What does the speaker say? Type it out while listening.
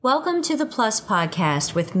Welcome to the Plus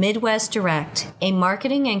Podcast with Midwest Direct, a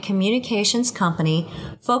marketing and communications company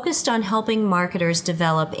focused on helping marketers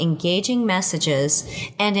develop engaging messages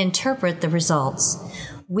and interpret the results.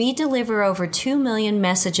 We deliver over 2 million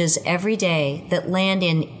messages every day that land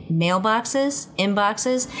in mailboxes,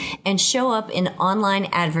 inboxes, and show up in online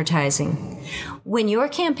advertising. When your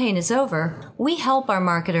campaign is over, we help our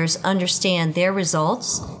marketers understand their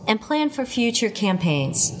results and plan for future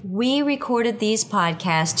campaigns. We recorded these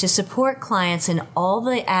podcasts to support clients in all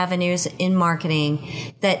the avenues in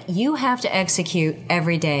marketing that you have to execute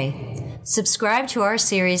every day. Subscribe to our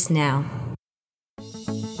series now.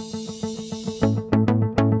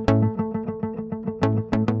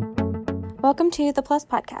 Welcome to the Plus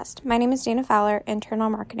Podcast. My name is Dana Fowler, Internal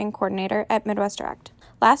Marketing Coordinator at Midwest Direct.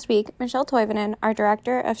 Last week, Michelle Toivonen, our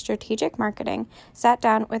Director of Strategic Marketing, sat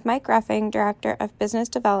down with Mike Ruffing, Director of Business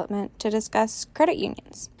Development, to discuss credit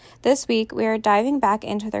unions. This week, we are diving back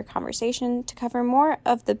into their conversation to cover more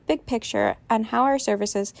of the big picture on how our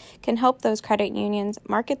services can help those credit unions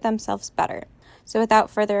market themselves better. So without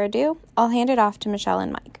further ado, I'll hand it off to Michelle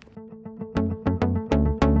and Mike.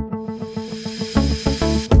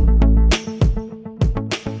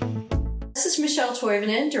 This is Michelle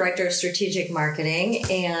Toivonen, Director of Strategic Marketing,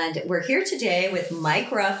 and we're here today with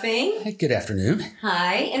Mike Ruffing. Hey, good afternoon.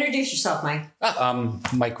 Hi. Introduce yourself, Mike. I'm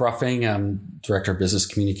Mike Ruffing. I'm Director of Business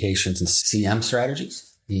Communications and CM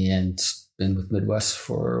Strategies, and been with Midwest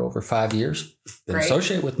for over 5 years. Been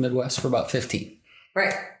associated with Midwest for about 15.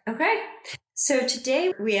 Right. Okay. So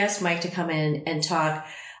today we asked Mike to come in and talk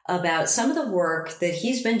about some of the work that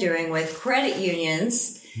he's been doing with credit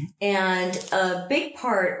unions, and a big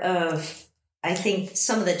part of, I think,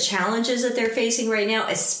 some of the challenges that they're facing right now,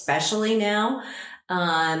 especially now.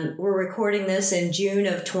 We're recording this in June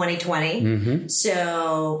of 2020. Mm-hmm.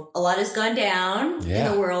 So a lot has gone down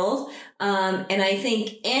in the world. And I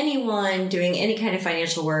think anyone doing any kind of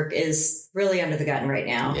financial work is really under the gun right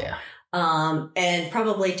now. Yeah. And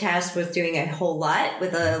probably tasked with doing a whole lot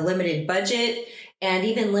with a limited budget and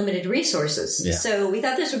even limited resources. Yeah. So we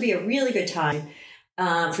thought this would be a really good time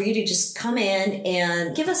for you to just come in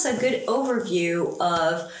and give us a good overview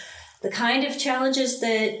of the kind of challenges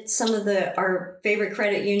that some of our favorite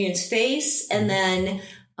credit unions face, and then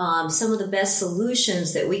some of the best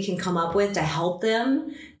solutions that we can come up with to help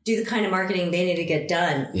them do the kind of marketing they need to get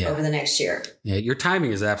done over the next year. Yeah, your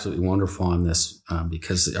timing is absolutely wonderful on this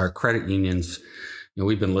because our credit unions,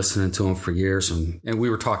 we've been listening to them for years, and we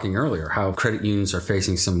were talking earlier how credit unions are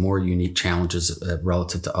facing some more unique challenges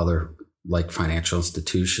relative to other like financial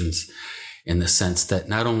institutions, in the sense that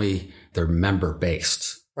not only they're member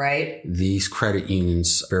based, right? These credit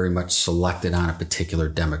unions very much selected on a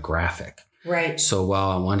particular demographic. Right. So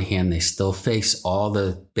while on one hand, they still face all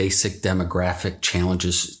the basic demographic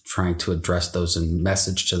challenges, trying to address those and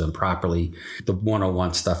message to them properly, the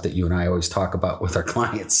 101 stuff that you and I always talk about with our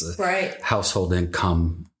clients, right? Household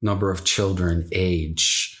income, number of children,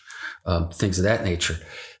 age, things of that nature.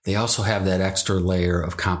 They also have that extra layer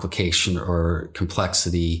of complication or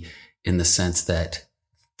complexity in the sense that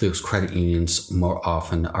those credit unions more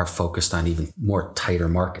often are focused on even more tighter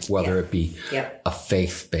markets, whether it be a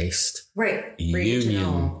faith-based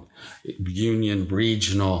union,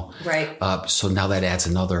 regional. Right. So now that adds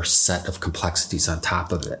another set of complexities on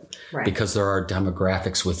top of it, because there are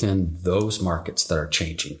demographics within those markets that are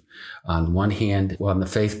changing. On one hand, on the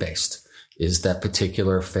faith-based, is that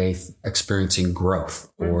particular faith experiencing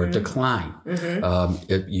growth or decline?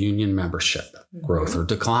 Union membership growth or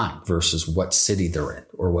decline versus what city they're in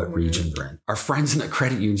or what region they're in. Our friends in the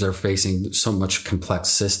credit unions are facing so much complex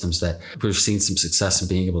systems that we've seen some success in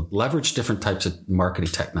being able to leverage different types of marketing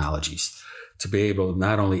technologies to be able to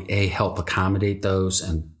not only help accommodate those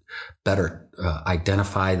and better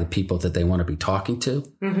identify the people that they want to be talking to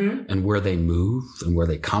and where they move and where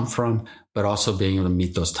they come from, but also being able to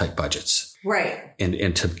meet those tight budgets. Right.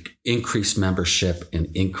 And to increase membership and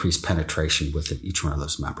increase penetration within each one of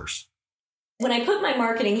those members. When I put my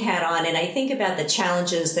marketing hat on and I think about the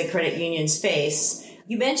challenges that credit unions face,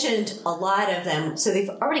 you mentioned a lot of them. So they've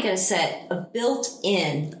already got a set of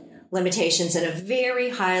built-in limitations and a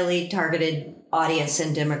very highly targeted audience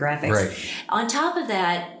and demographics. Right. On top of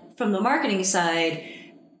that, from the marketing side,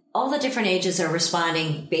 all the different ages are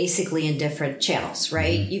responding basically in different channels,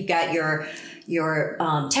 right? You've got your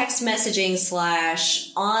text messaging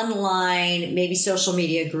 / online, maybe social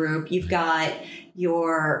media group. You've got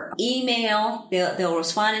your email. They'll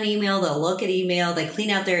respond in email. They'll look at email. They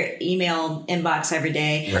clean out their email inbox every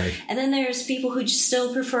day. Right. And then there's people who just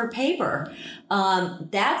still prefer paper.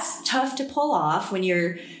 That's tough to pull off when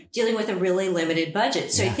you're dealing with a really limited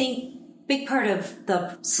budget. So I think big part of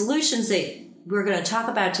the solutions that we're going to talk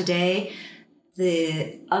about today,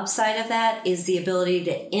 the upside of that is the ability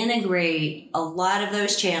to integrate a lot of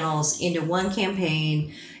those channels into one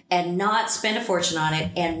campaign and not spend a fortune on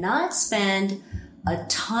it and not spend a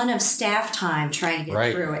ton of staff time trying to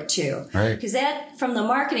get through it too. Right. Because that, from the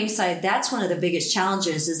marketing side, that's one of the biggest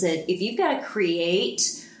challenges is that if you've got to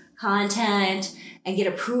create content and get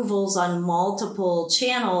approvals on multiple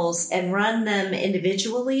channels and run them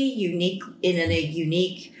individually, unique in a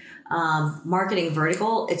unique marketing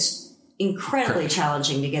vertical, it's incredibly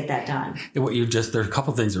challenging to get that done. There's a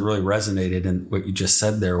couple of things that really resonated in what you just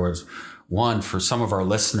said there was, one, for some of our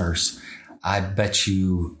listeners, I bet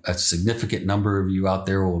you a significant number of you out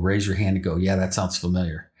there will raise your hand and go, yeah, that sounds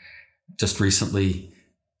familiar. Just recently,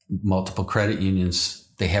 multiple credit unions,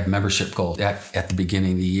 they have membership goals at the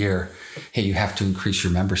beginning of the year. Hey, you have to increase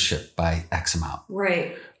your membership by X amount.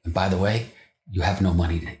 Right. And by the way, you have no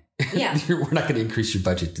money to yeah. We're not going to increase your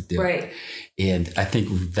budget to do it. And I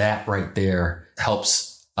think that right there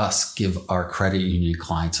helps us give our credit union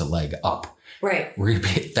clients a leg up. Right.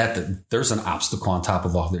 There's an obstacle on top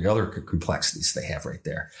of all the other complexities they have right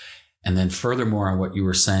there. And then furthermore, on what you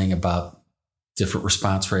were saying about different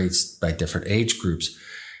response rates by different age groups,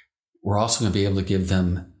 we're also going to be able to give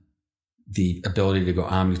them the ability to go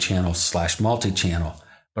omni-channel / multi-channel,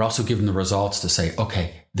 but also give them the results to say,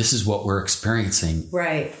 okay, this is what we're experiencing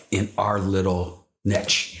in our little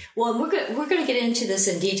niche. Well, we're going to get into this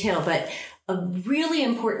in detail, but a really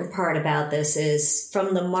important part about this is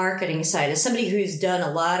from the marketing side, as somebody who's done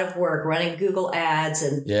a lot of work running Google ads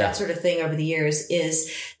and that sort of thing over the years,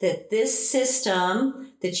 is that this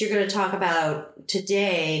system that you're going to talk about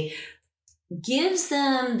today gives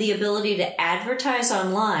them the ability to advertise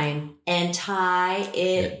online and tie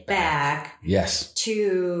it back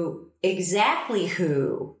to exactly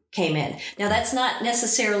who came in. Now, that's not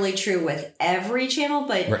necessarily true with every channel,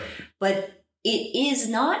 but it is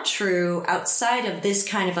not true outside of this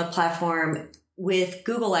kind of a platform with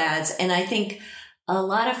Google ads. And I think a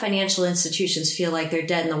lot of financial institutions feel like they're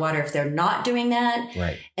dead in the water if they're not doing that.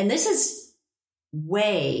 Right. And this is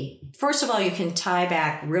first of all, you can tie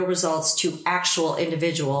back real results to actual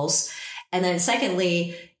individuals. And then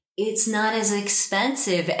secondly, it's not as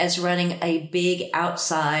expensive as running a big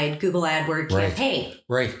outside Google AdWords campaign.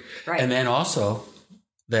 Right. And then also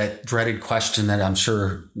that dreaded question that I'm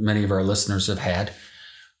sure many of our listeners have had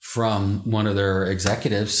from one of their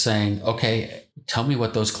executives saying, okay, tell me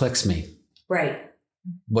what those clicks mean. Right.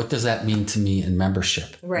 What does that mean to me in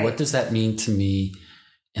membership? Right. What does that mean to me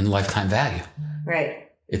in lifetime value? Right.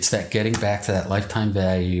 It's that getting back to that lifetime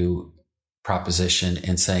value proposition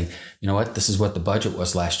and saying, you know what, this is what the budget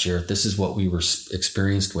was last year. This is what we were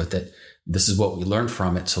experienced with it. This is what we learned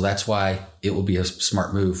from it. So that's why it will be a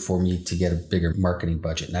smart move for me to get a bigger marketing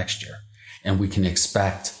budget next year. And we can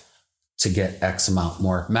expect to get X amount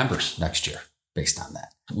more members next year based on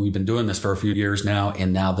that. We've been doing this for a few years now.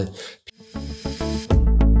 And now that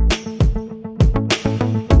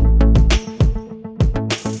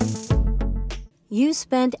you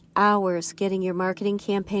spend hours getting your marketing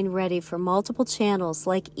campaign ready for multiple channels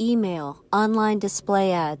like email, online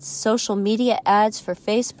display ads, social media ads for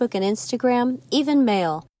Facebook and Instagram, even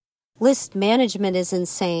mail. List management is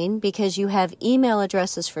insane because you have email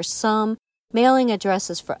addresses for some, mailing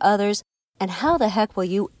addresses for others, and how the heck will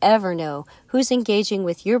you ever know who's engaging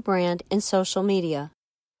with your brand in social media?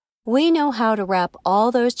 We know how to wrap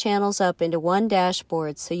all those channels up into one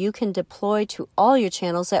dashboard so you can deploy to all your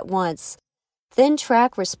channels at once. Then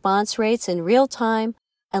track response rates in real time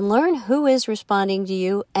and learn who is responding to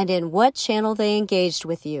you and in what channel they engaged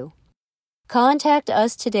with you. Contact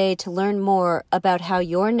us today to learn more about how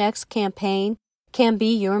your next campaign can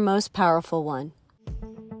be your most powerful one.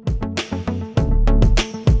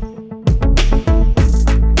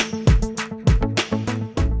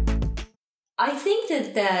 I think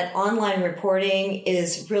that online reporting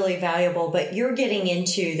is really valuable, but you're getting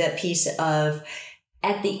into that piece of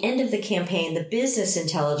at the end of the campaign, the business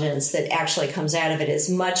intelligence that actually comes out of it is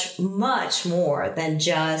much, much more than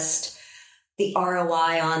just the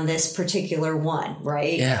ROI on this particular one,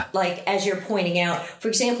 right? Yeah. Like, as you're pointing out, for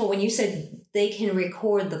example, when you said they can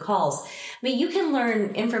record the calls, I mean, you can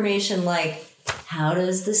learn information like, how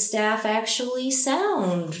does the staff actually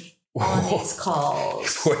sound on these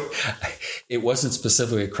calls? It wasn't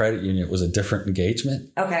specifically a credit union. It was a different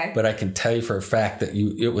engagement. Okay. But I can tell you for a fact that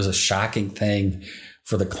it was a shocking thing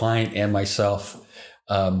for the client and myself.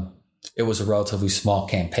 It was a relatively small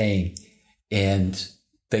campaign, and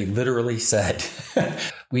they literally said,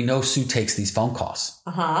 we know Sue takes these phone calls.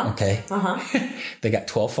 Okay. They got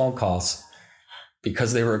 12 phone calls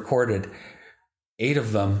because they were recorded. 8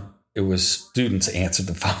 of them, it was students answered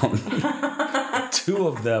the phone. 2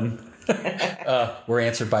 of them were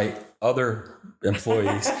answered by other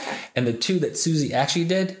employees. And the 2 that Susie actually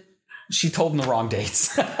did, she told them the wrong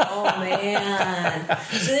dates. Oh, man.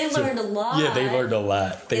 So they learned a lot. Yeah, they learned a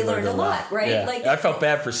lot. They learned a lot, right? Yeah. Like, I felt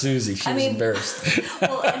bad for Susie. She was embarrassed.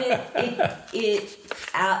 Well, and it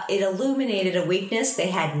illuminated a weakness they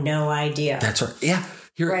had no idea. That's right. Yeah.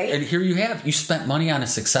 And here you spent money on a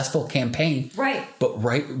successful campaign. Right. But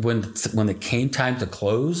right when it came time to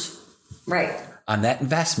close. Right. On that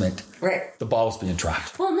investment, right, the ball was being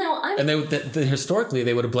dropped. Well, no, historically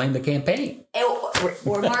they would have blamed the campaign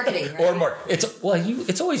or marketing, right? It's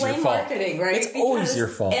always your fault. Marketing, right? It's always your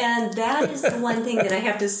fault. And that is the one thing that I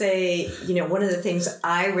have to say. One of the things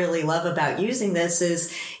I really love about using this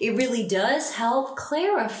is it really does help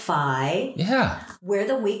clarify, where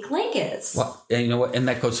the weak link is. Well, and you know what? And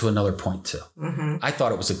that goes to another point too. Mm-hmm. I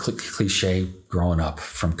thought it was a cliche growing up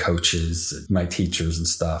from coaches, my teachers, and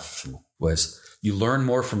stuff was. You learn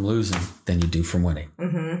more from losing than you do from winning.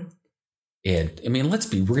 Mm-hmm. And I mean, let's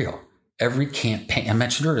be real. Every campaign, I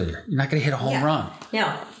mentioned earlier, you're not going to hit a home run.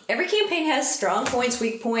 No, every campaign has strong points,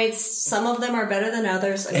 weak points. Some of them are better than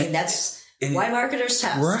others. I mean, that's why marketers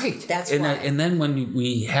test. Right. That's why. Why. And then when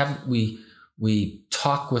we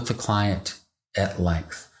talk with the client at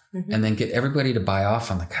length, mm-hmm. and then get everybody to buy off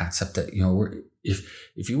on the concept that,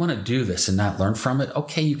 if you want to do this and not learn from it,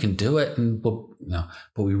 okay, you can do it.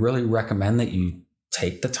 But we really recommend that you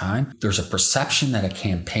take the time. There's a perception that a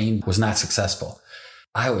campaign was not successful.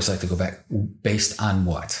 I always like to go back based on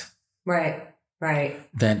what? Right.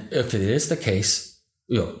 Then if it is the case,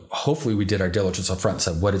 hopefully we did our diligence up front and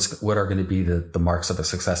said, what are going to be the marks of a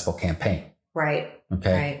successful campaign? Right.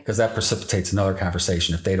 Okay. Because that precipitates another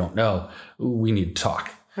conversation. If they don't know, we need to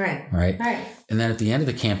talk. Right. And then at the end of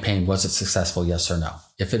the campaign, was it successful? Yes or no?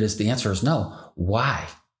 If it is, the answer is no. Why?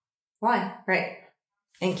 Right.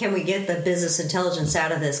 And can we get the business intelligence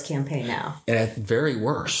out of this campaign now? And at very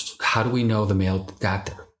worst, how do we know the mail got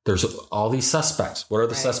there? There's all these suspects. What are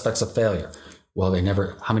the suspects of failure? Well,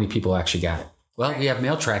 how many people actually got it? Well, we have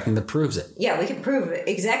mail tracking that proves it. Yeah, we can prove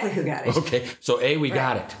exactly who got it. Okay. So we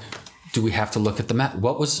got it. Do we have to look at the map?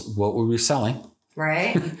 What were we selling?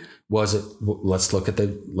 Right. Was it? Let's look at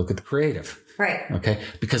the creative. Right. Okay.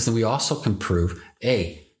 Because then we also can prove,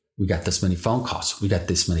 we got this many phone calls. We got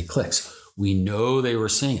this many clicks. We know they were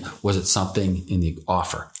seeing it. Was it something in the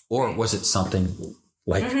offer? Or was it something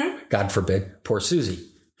like, God forbid, poor Susie?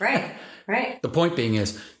 Right. The point being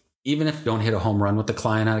is, even if you don't hit a home run with the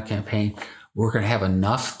client on a campaign, we're going to have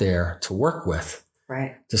enough there to work with.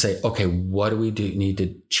 Right. To say, okay, what do we need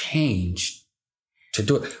to change to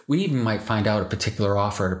do it? We even might find out a particular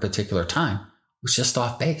offer at a particular time was just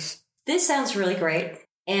off base. This sounds really great.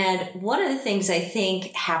 And one of the things I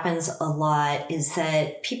think happens a lot is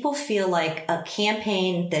that people feel like a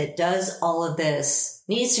campaign that does all of this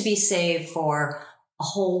needs to be saved for a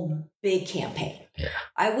whole big campaign. Yeah.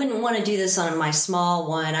 I wouldn't want to do this on my small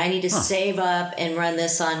one. I need to save up and run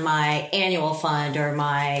this on my annual fund or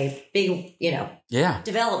my big,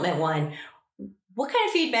 development one. What kind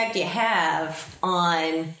of feedback do you have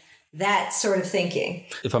on that sort of thinking?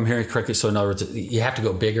 If I'm hearing correctly, so in other words, you have to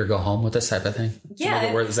go big or go home with this type of thing?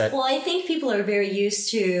 Yeah. Well, I think people are very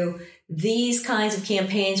used to these kinds of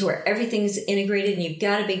campaigns where everything's integrated and you've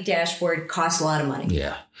got a big dashboard, costs a lot of money.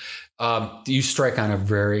 Yeah. You strike on a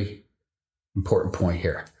very important point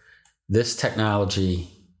here. This technology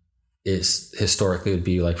is historically would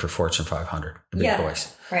be like for Fortune 500, the big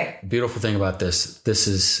boys. Right. The beautiful thing about this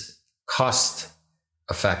is cost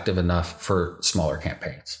effective enough for smaller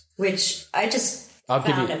campaigns. Which I just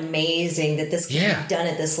found amazing that this can be done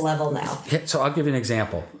at this level now. Yeah, so I'll give you an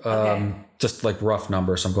example. Just like rough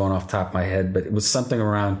numbers. I'm going off the top of my head, but it was something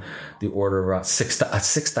around the order of about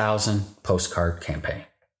 6,000 postcard campaign.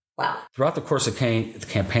 Wow. Throughout the course of the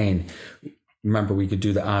campaign, remember we could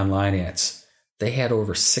do the online ads. They had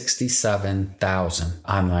over 67,000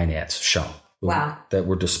 online ads shown. Wow. That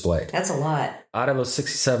were displayed. That's a lot. Out of those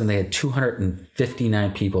 67, they had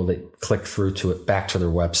 259 people that clicked through to it back to their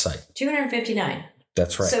website. 259.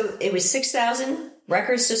 That's right. So it was 6,000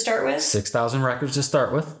 records to start with? 6,000 records to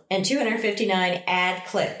start with. And 259 ad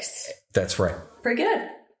clicks. That's right. Pretty good.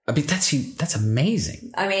 I mean, that's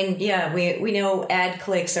amazing. I mean, yeah, we know ad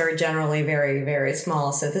clicks are generally very, very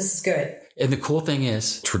small, so this is good. And the cool thing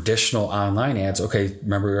is, traditional online ads, okay,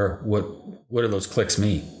 remember what do those clicks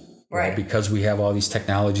mean? Right. Well, because we have all these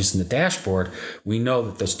technologies in the dashboard, we know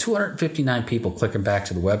that those 259 people clicking back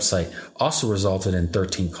to the website also resulted in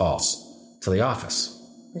 13 calls to the office.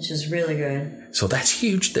 Which is really good. So that's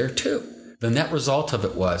huge there too. The net result of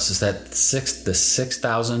it is that the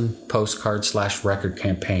 6,000 postcard /record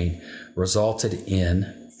campaign resulted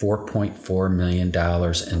in $4.4 million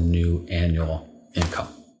in new annual income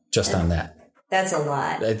just on that. That's a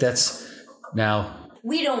lot. That's now.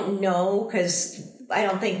 We don't know because I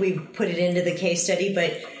don't think we put it into the case study,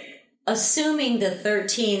 but assuming the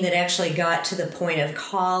 13 that actually got to the point of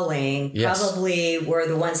calling probably were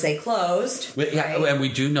the ones they closed. Yeah, right? And we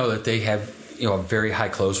do know that they have a very high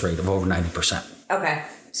close rate of over 90%. Okay.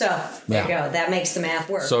 So there you go. That makes the math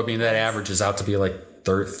work. So, I mean, that averages out to be like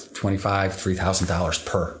 $3,000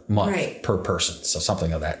 per month per person. So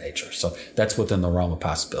something of that nature. So that's within the realm of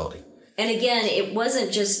possibility. And again, it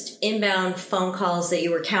wasn't just inbound phone calls that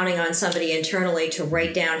you were counting on somebody internally to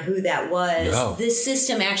write down who that was. No. This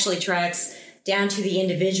system actually tracks down to the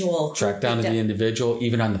individual. The individual,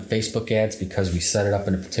 even on the Facebook ads, because we set it up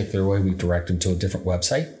in a particular way, we direct them to a different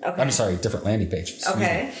website. Okay. I'm sorry, different landing page.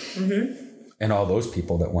 Okay. Mm-hmm. And all those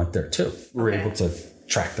people that went there too, we're able to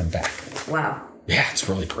track them back. Wow. Yeah, it's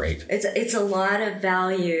really great. It's a lot of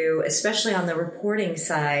value, especially on the reporting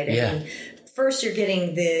side. I mean, first you're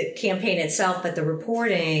getting the campaign itself, but the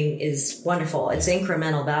reporting is wonderful. It's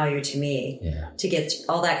incremental value to me to get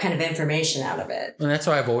all that kind of information out of it. And that's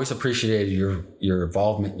why I've always appreciated your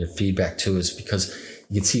involvement and your feedback too, is because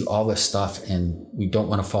you can see all this stuff and we don't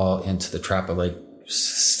want to fall into the trap of like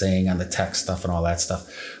staying on the tech stuff and all that stuff.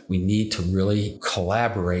 We need to really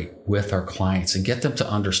collaborate with our clients and get them to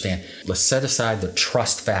understand. Let's set aside the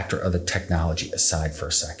trust factor of the technology aside for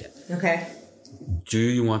a second. Okay. Do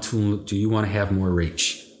you want to have more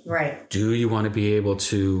reach? Right. Do you want to be able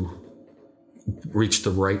to reach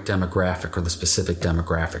the right demographic or the specific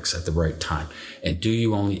demographics at the right time? And do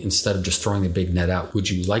you only, instead of just throwing the big net out, would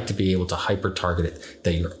you like to be able to hyper target it,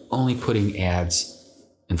 that you're only putting ads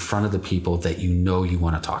in front of the people that you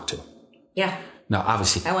want to talk to? Yeah. Now,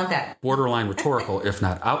 obviously, I want that. Borderline rhetorical, if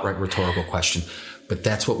not outright rhetorical question, but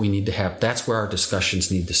that's what we need to have. That's where our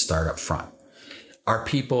discussions need to start up front. Our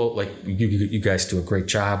people, like you guys do a great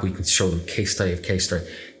job. We can show them case study of case study.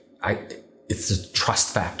 It's the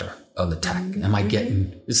trust factor of the tech. Am I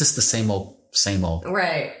getting, is this the same old?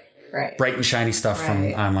 Right. Bright and shiny stuff from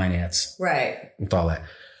online ads. Right. With all that.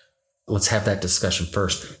 Let's have that discussion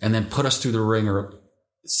first and then put us through the ringer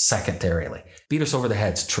secondarily. Beat us over the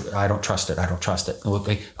heads. I don't trust it.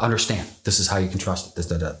 Okay, understand. This is how you can trust it.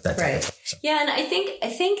 That right. So. Yeah, and I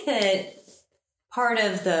think that part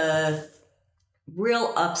of the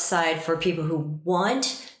real upside for people who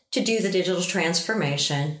want to do the digital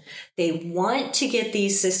transformation, they want to get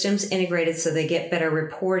these systems integrated so they get better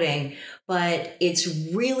reporting, but it's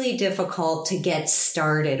really difficult to get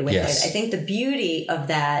started with it. I think the beauty of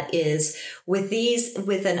that is with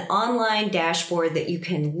an online dashboard that you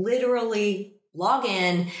can literally log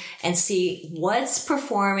in and see what's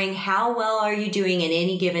performing, how well are you doing in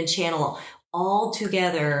any given channel all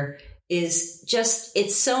together is just,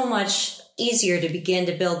 it's so much easier to begin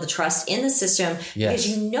to build the trust in the system because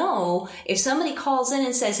if somebody calls in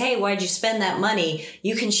and says, hey, why'd you spend that money?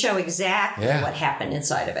 You can show exactly what happened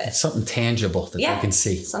inside of it. It's something tangible that they can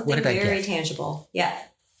see. Something very tangible. Yeah.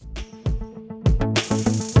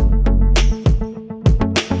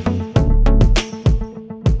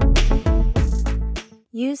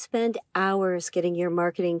 You spend hours getting your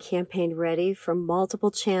marketing campaign ready for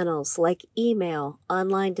multiple channels like email,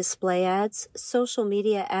 online display ads, social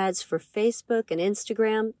media ads for Facebook and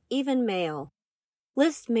Instagram, even mail.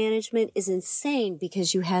 List management is insane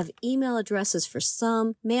because you have email addresses for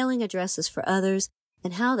some, mailing addresses for others,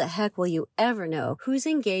 and how the heck will you ever know who's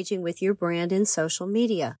engaging with your brand in social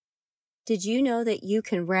media? Did you know that you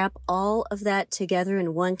can wrap all of that together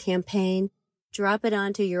in one campaign, drop it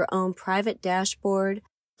onto your own private dashboard,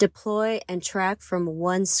 deploy and track from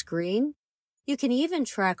one screen? You can even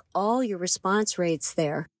track all your response rates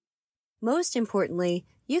there. Most importantly,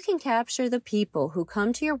 you can capture the people who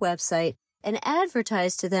come to your website and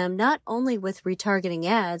advertise to them not only with retargeting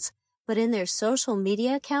ads, but in their social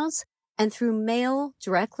media accounts and through mail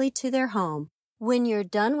directly to their home. When you're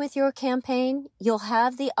done with your campaign, you'll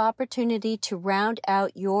have the opportunity to round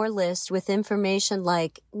out your list with information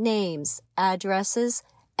like names, addresses,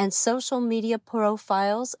 and social media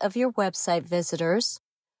profiles of your website visitors,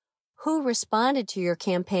 who responded to your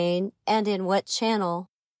campaign and in what channel,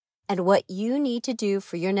 and what you need to do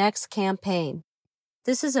for your next campaign.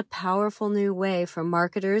 This is a powerful new way for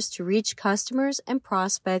marketers to reach customers and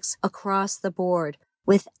prospects across the board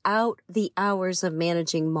without the hours of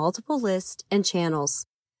managing multiple lists and channels.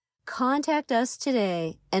 Contact us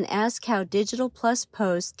today and ask how Digital Plus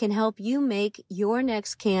Post can help you make your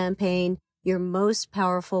next campaign your most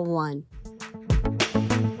powerful one.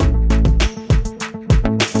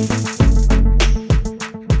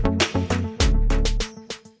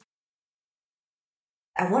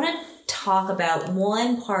 I want to talk about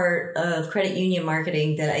one part of credit union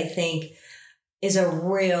marketing that I think is a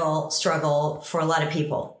real struggle for a lot of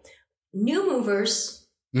people. New movers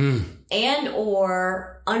and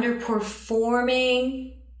or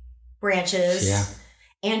underperforming branches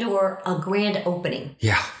and or a grand opening.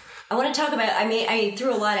 Yeah. I want to talk about, I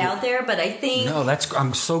threw a lot out there, but I think... No,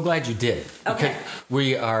 I'm so glad you did. Okay.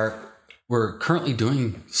 We're currently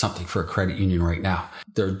doing something for a credit union right now.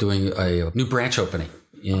 They're doing a new branch opening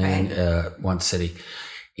in one city.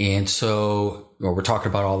 And so we're talking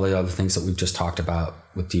about all the other things that we've just talked about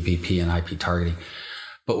with DPP and IP targeting.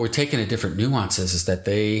 But we're taking a different nuances is that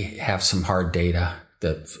they have some hard data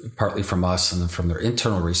that partly from us and from their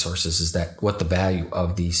internal resources is that what the value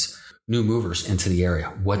of these new movers into the area,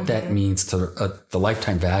 what that means to the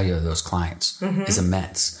lifetime value of those clients is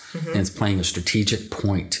immense. And it's playing a strategic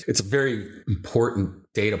point. It's a very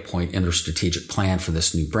important data point in their strategic plan for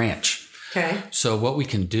this new branch. Okay. So what we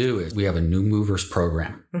can do is we have a new movers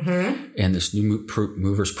program. And this new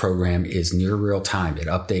movers program is near real time. It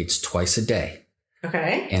updates twice a day.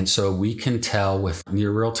 Okay. And so we can tell with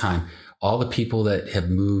near real time all the people that have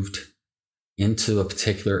moved into a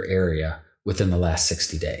particular area within the last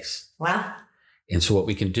 60 days. Wow. And so what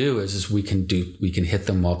we can do is we can hit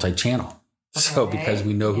them multi-channel. Okay. So because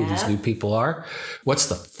we know who these new people are, what's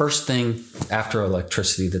the first thing after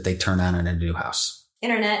electricity that they turn on in a new house?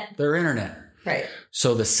 Internet. Their internet. Right.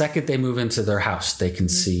 So the second they move into their house, they can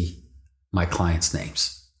see my clients'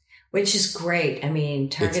 names. Which is great. I mean,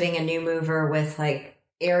 targeting a new mover with like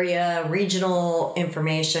area, regional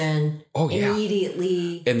information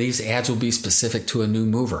immediately. And these ads will be specific to a new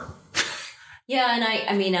mover. Yeah,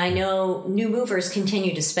 and I know new movers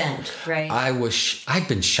continue to spend, right? I've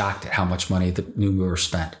been shocked at how much money the new movers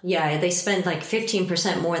spend. Yeah, they spend like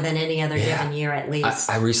 15% more than any other given year at least.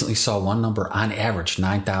 I recently saw one number on average,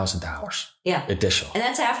 $9,000. Yeah. Additional. And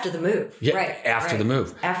that's after the move. Yeah, right. After the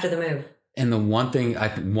move. After the move. And the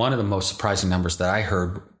one of the most surprising numbers that I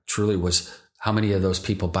heard truly was how many of those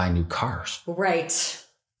people buy new cars. Right.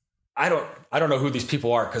 I don't know who these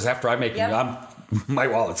people are because after I make them, my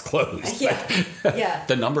wallet's closed. Yeah.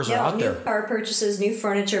 The numbers are out there. New car purchases, new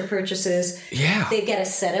furniture purchases. Yeah. They've got to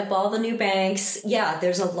set up all the new banks. Yeah.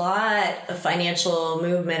 There's a lot of financial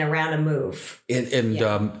movement around a move.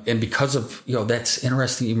 And because of, that's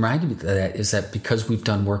interesting. You reminded me of that is that because we've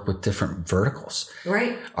done work with different verticals.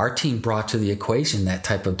 Right. Our team brought to the equation that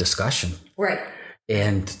type of discussion. Right.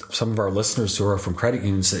 And some of our listeners who are from credit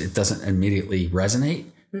unions, it doesn't immediately resonate,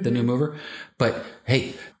 the new mover. But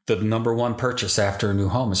hey, the number one purchase after a new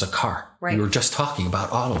home is a car. Right. We were just talking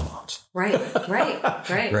about auto loans. Right.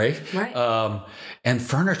 And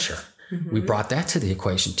furniture. We brought that to the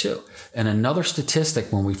equation too. And another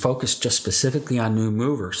statistic, when we focus just specifically on new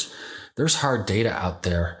movers, there's hard data out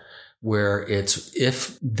there where it's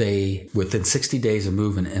if they, within 60 days of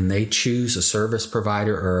moving and they choose a service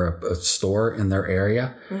provider or a store in their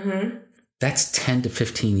area, that's 10 to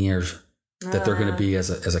 15 years that they're going to be as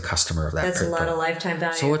a customer of that. That's a lot of lifetime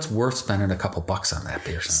value. So it's worth spending a couple bucks on that,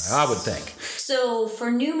 Pearson, I would think. So for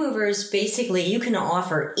new movers, basically, you can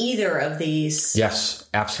offer either of these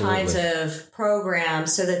kinds of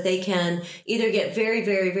programs so that they can either get very,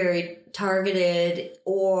 very, very targeted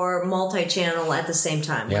or multi-channel at the same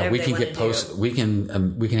time. Yeah, we can get we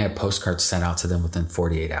can have postcards sent out to them within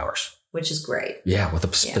 48 hours, which is great. Yeah, with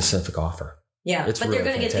a specific offer. Yeah, but they're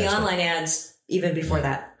going to get the online ads even before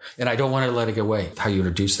that. And I don't want to let it go away. How you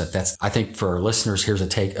introduce that. I think for our listeners, here's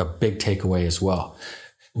a big takeaway as well.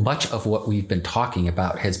 Much of what we've been talking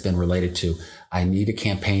about has been related to, I need a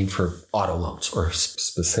campaign for auto loans or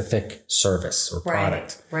specific service or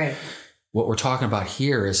product. Right. What we're talking about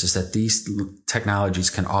here is that these technologies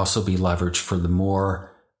can also be leveraged for the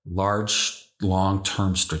more large,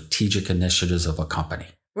 long-term strategic initiatives of a company.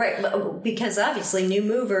 Right, because obviously new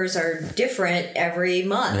movers are different every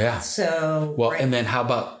month. Yeah. So, and then how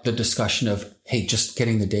about the discussion of, hey, just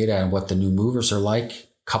getting the data on what the new movers are like,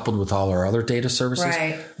 coupled with all our other data services.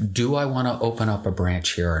 Right. Do I want to open up a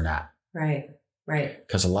branch here or not? Right.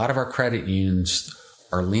 Because a lot of our credit unions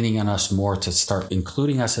are leaning on us more to start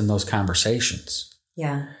including us in those conversations.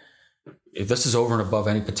 Yeah. If this is over and above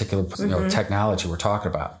any particular technology we're talking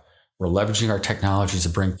about. We're leveraging our technologies to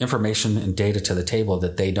bring information and data to the table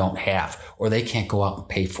that they don't have or they can't go out and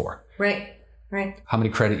pay for. Right. How many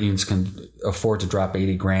credit unions can afford to drop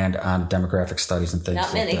 $80,000 on demographic studies and things Not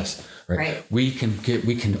like many. this? Right. We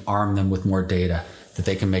can arm them with more data that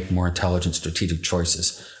they can make more intelligent strategic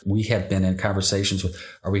choices. We have been in conversations with,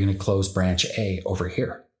 are we going to close branch A over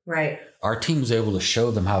here? Right. Our team was able to show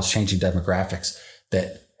them how it's changing demographics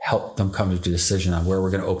that help them come to a decision on where we're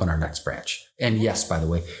going to open our next branch. And yes, by the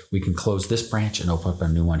way, we can close this branch and open up a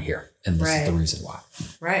new one here. And this is the reason why.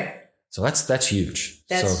 Right. So that's huge.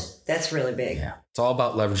 That's really big. Yeah. It's all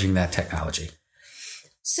about leveraging that technology.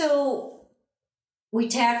 So we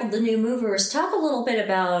tackled the new movers. Talk a little bit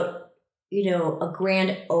about, a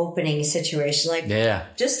grand opening situation, like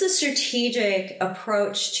just the strategic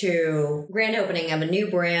approach to grand opening of a new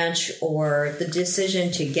branch or the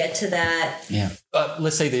decision to get to that. Yeah.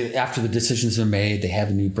 Let's say after the decisions are made, they have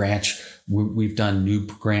a new branch. We've done new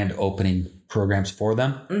grand opening programs for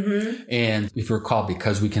them. Mm-hmm. And if you recall,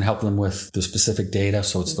 because we can help them with the specific data,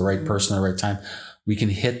 so it's the right person at the right time, we can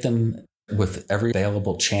hit them with every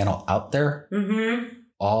available channel out there. Mm-hmm.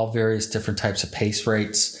 All various different types of pace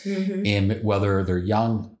rates, and whether they're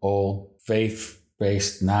young, old,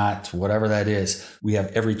 faith-based, not, whatever that is, we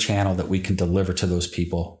have every channel that we can deliver to those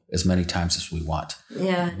people as many times as we want.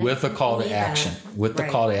 Yeah. With a call to action, the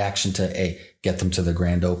call to action to get them to the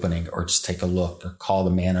grand opening or just take a look or call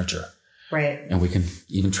the manager. Right. And we can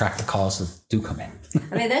even track the calls that do come in.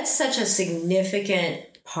 I mean, that's such a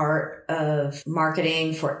significant part of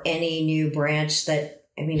marketing for any new branch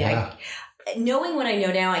knowing what I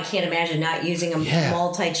know now, I can't imagine not using a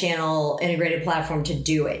multi-channel integrated platform to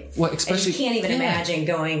do it. Well, especially, I can't even imagine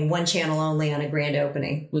going one channel only on a grand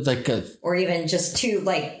opening. With or even just two,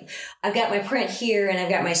 I've got my print here and I've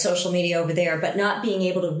got my social media over there, but not being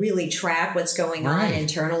able to really track what's going on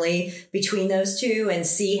internally between those two and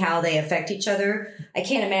see how they affect each other. I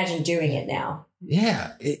can't imagine doing it now.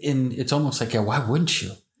 Yeah. And it's almost like, why wouldn't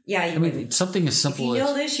you? Yeah, something as simple as... If you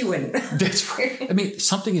know this, you wouldn't. That's right.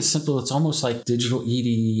 Something as simple, it's almost like digital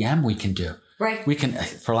EDM we can do. Right. We can,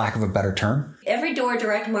 for lack of a better term. Every door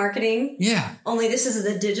direct marketing. Yeah. Only this is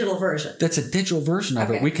the digital version. That's a digital version of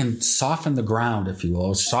it. We can soften the ground, if you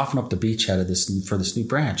will, soften up the beachhead for this new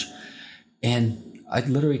branch. And I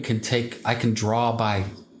literally I can draw by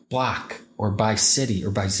block or by city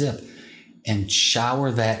or by zip and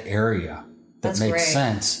shower that area. That makes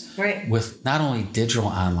sense with not only digital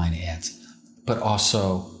online ads, but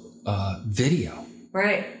also video.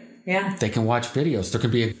 Right. Yeah. They can watch videos. There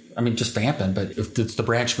could be, just vamping, but if it's the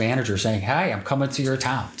branch manager saying, "Hi, I'm coming to your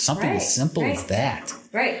town," something as simple as that.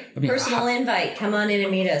 Right. Personal invite. Come on in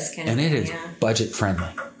and meet us. And it is budget friendly.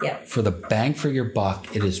 Yeah. For the bang for your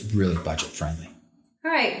buck, it is really budget friendly.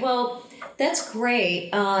 All right. Well, that's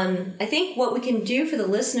great. I think what we can do for the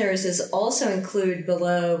listeners is also include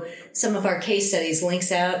below some of our case studies,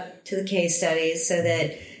 links out to the case studies so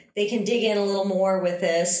that they can dig in a little more with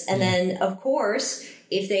this. And then, of course,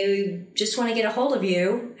 if they just want to get a hold of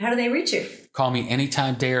you, how do they reach you? Call me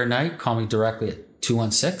anytime, day or night. Call me directly at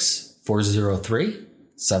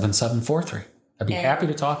 216-403-7743. I'd be happy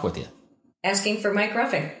to talk with you. Asking for Mike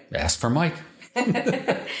Ruffing. Ask for Mike.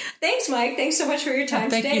 Thanks, Mike. Thanks so much for your time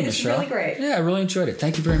today. You, this Michelle. is really great. Yeah, I really enjoyed it.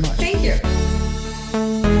 Thank you very much. Thank you.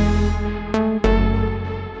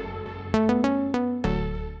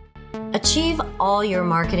 Achieve all your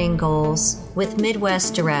marketing goals with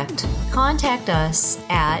Midwest Direct. Contact us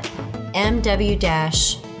at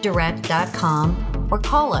mw-direct.com or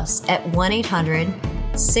call us at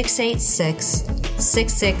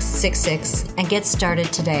 1-800-686-6666 and get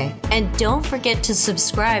started today. And don't forget to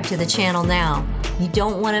subscribe to the channel now. You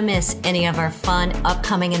don't want to miss any of our fun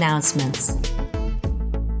upcoming announcements.